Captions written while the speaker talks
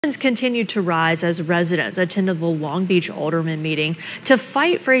Continued to rise as residents attended the Long Beach Alderman meeting to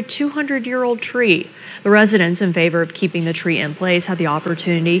fight for a 200-year-old tree. The residents in favor of keeping the tree in place had the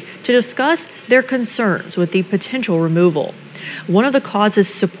opportunity to discuss their concerns with the potential removal. One of the cause's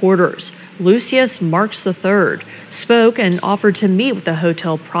supporters, Lucius Marks III, spoke and offered to meet with the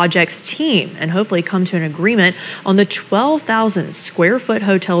hotel project's team and hopefully come to an agreement on the 12,000 square foot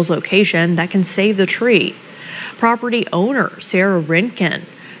hotel's location that can save the tree. Property owner Sarah Rinkin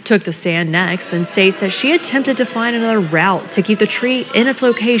took the stand next and states that she attempted to find another route to keep the tree in its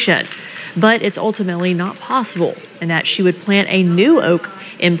location, but it's ultimately not possible, and that she would plant a new oak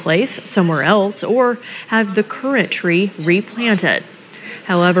in place somewhere else or have the current tree replanted.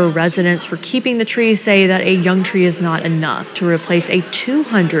 However, residents for keeping the tree say that a young tree is not enough to replace a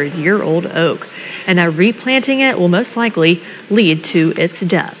 200-year-old oak, and that replanting it will most likely lead to its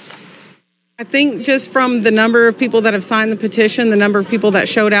death. I think just from the number of people that have signed the petition, the number of people that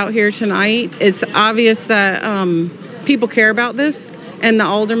showed out here tonight, it's obvious that people care about this, and the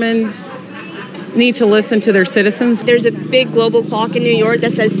aldermen need to listen to their citizens. There's a big global clock in New York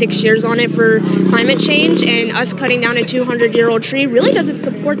that says 6 years on it for climate change, and us cutting down a 200-year-old tree really doesn't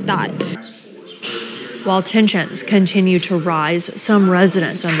support that. While tensions continue to rise, some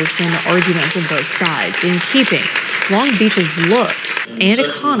residents understand the arguments of both sides in keeping Long Beach's looks and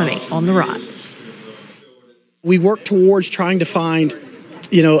economy on the rise. We work towards trying to find,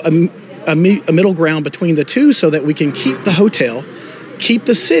 a middle ground between the two so that we can keep the hotel, keep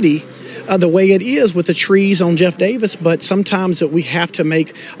the city the way it is with the trees on Jeff Davis, but sometimes we have to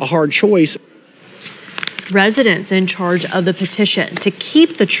make a hard choice. Residents in charge of the petition to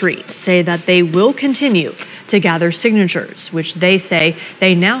keep the tree say that they will continue to gather signatures, which they say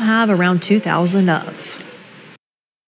they now have around 2,000 of.